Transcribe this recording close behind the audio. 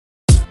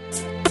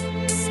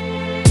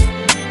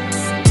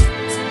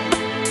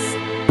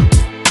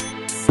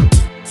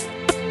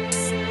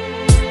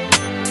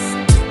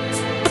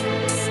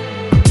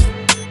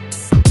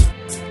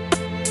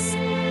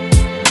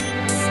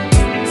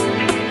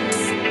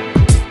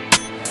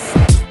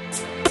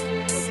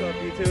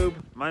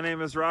YouTube? My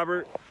name is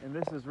Robert and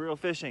this is Real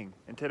Fishing,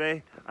 and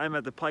today I'm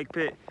at the Pike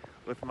Pit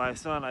with my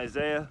son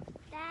Isaiah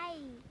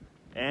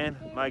and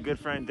my good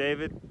friend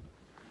David.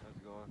 How's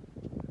it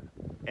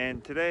going?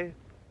 And today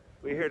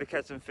we're here to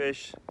catch some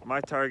fish.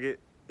 My target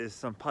is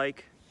some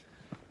pike.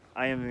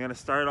 I am going to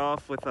start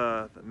off with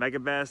a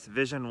Megabass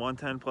Vision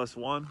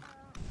 110+1.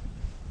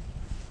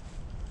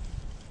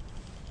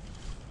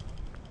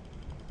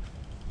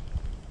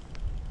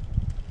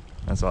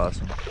 That's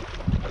awesome.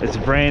 It's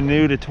brand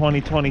new to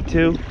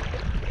 2022.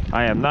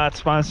 I am not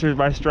sponsored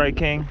by Strike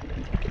King,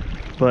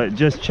 but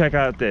just check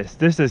out this.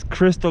 This is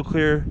crystal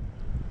clear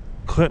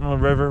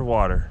Clinton River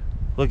water.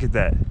 Look at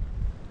that.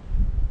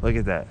 Look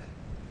at that.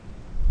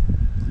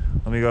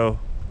 Let me go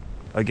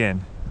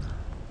again.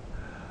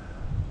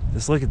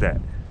 Just look at that.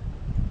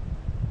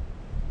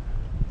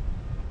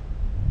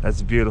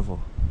 That's beautiful.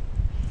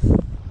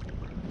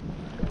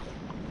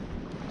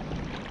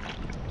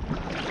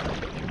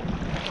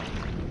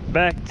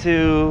 Back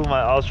to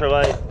my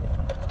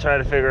ultralight, try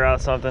to figure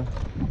out something.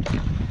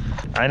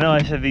 I know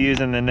I should be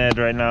using the Ned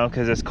right now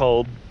because it's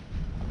cold.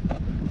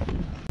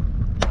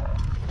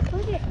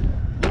 Look at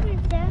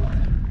that.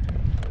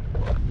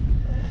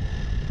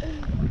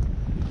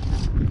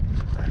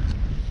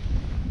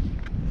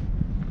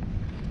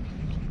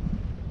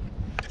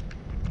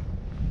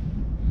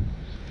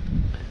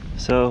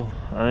 So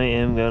I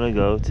am gonna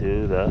go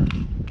to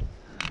the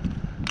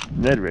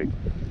Ned Rig.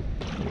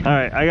 All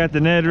right, I got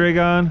the Ned Rig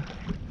on.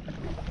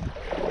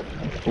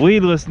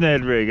 Weedless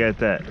Ned Rig at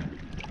that.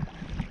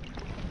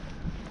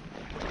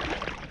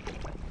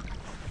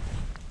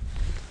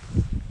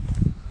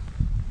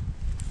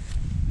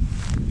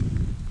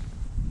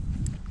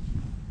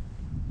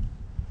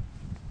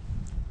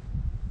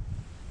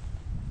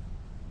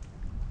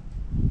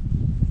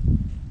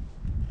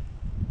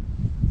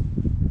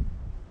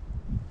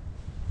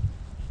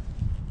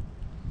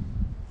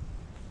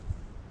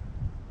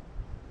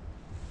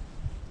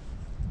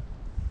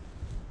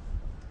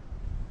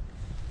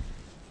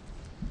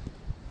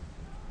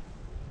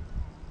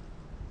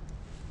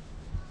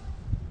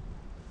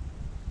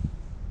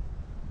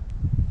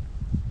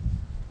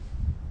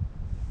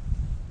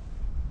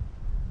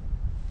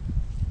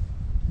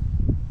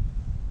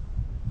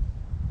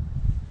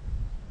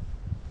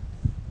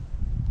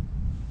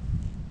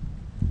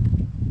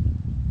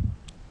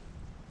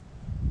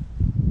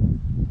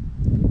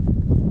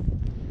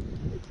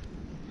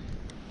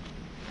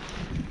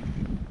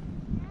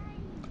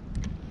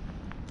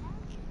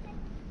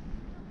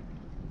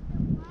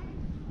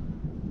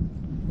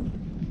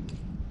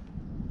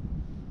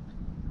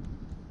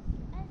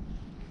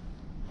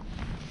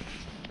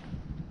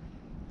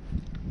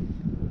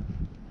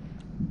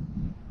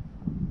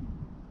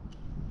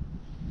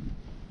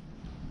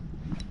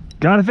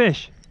 Got a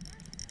fish.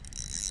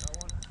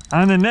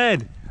 On the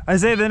Ned. I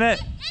say the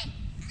net.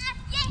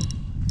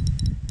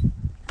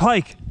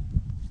 Pike.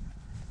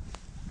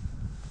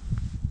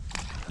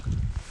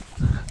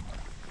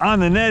 On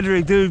the Ned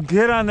Rig, dude.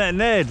 Get on that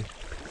Ned.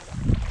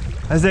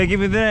 I say,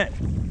 give me the net.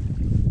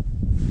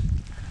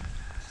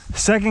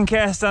 Second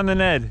cast on the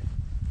Ned.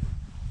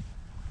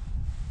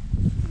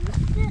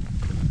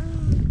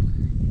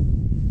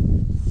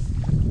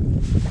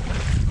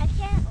 I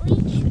can't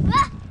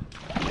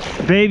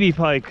reach. Baby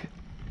pike.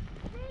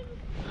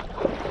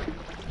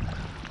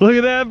 Look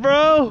at that,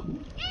 bro!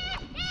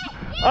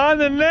 On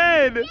the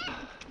Ned!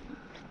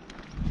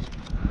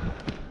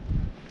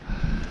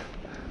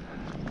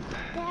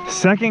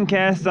 Second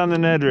cast on the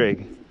Ned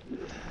Rig.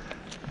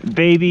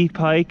 Baby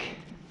pike.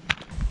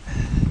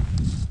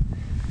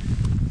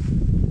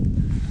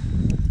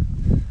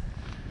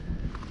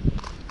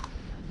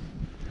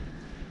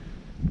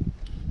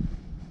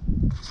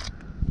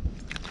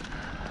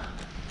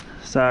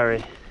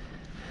 Sorry.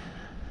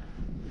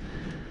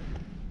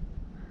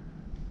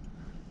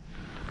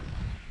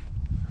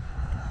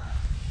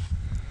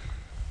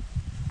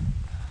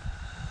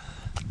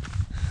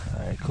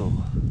 Alright,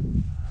 cool.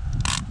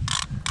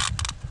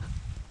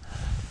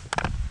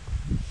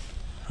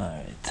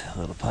 Alright,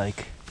 little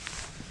pike.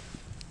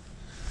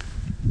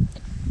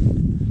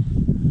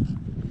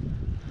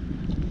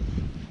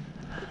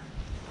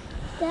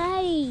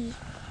 Daddy.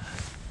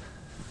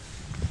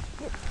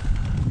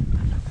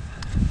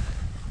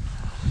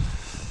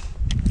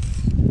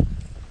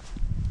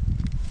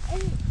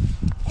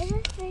 Is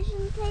this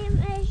fishing tape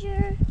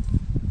measure?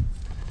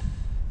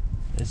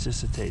 It's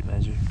just a tape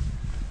measure.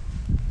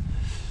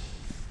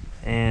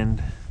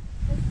 And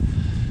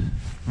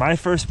my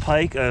first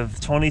pike of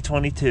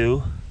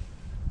 2022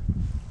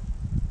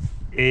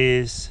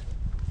 is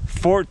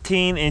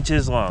 14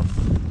 inches long.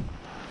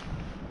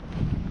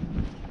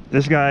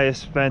 This guy has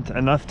spent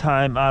enough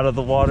time out of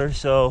the water,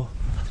 so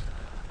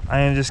I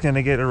am just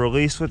gonna get a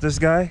release with this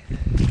guy.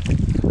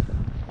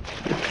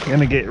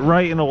 Gonna get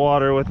right in the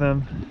water with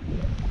him.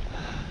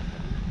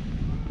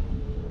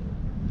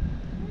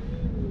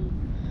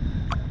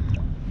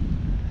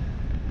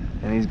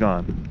 And he's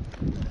gone.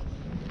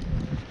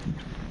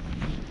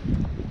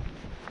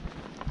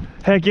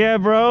 Heck yeah,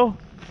 bro.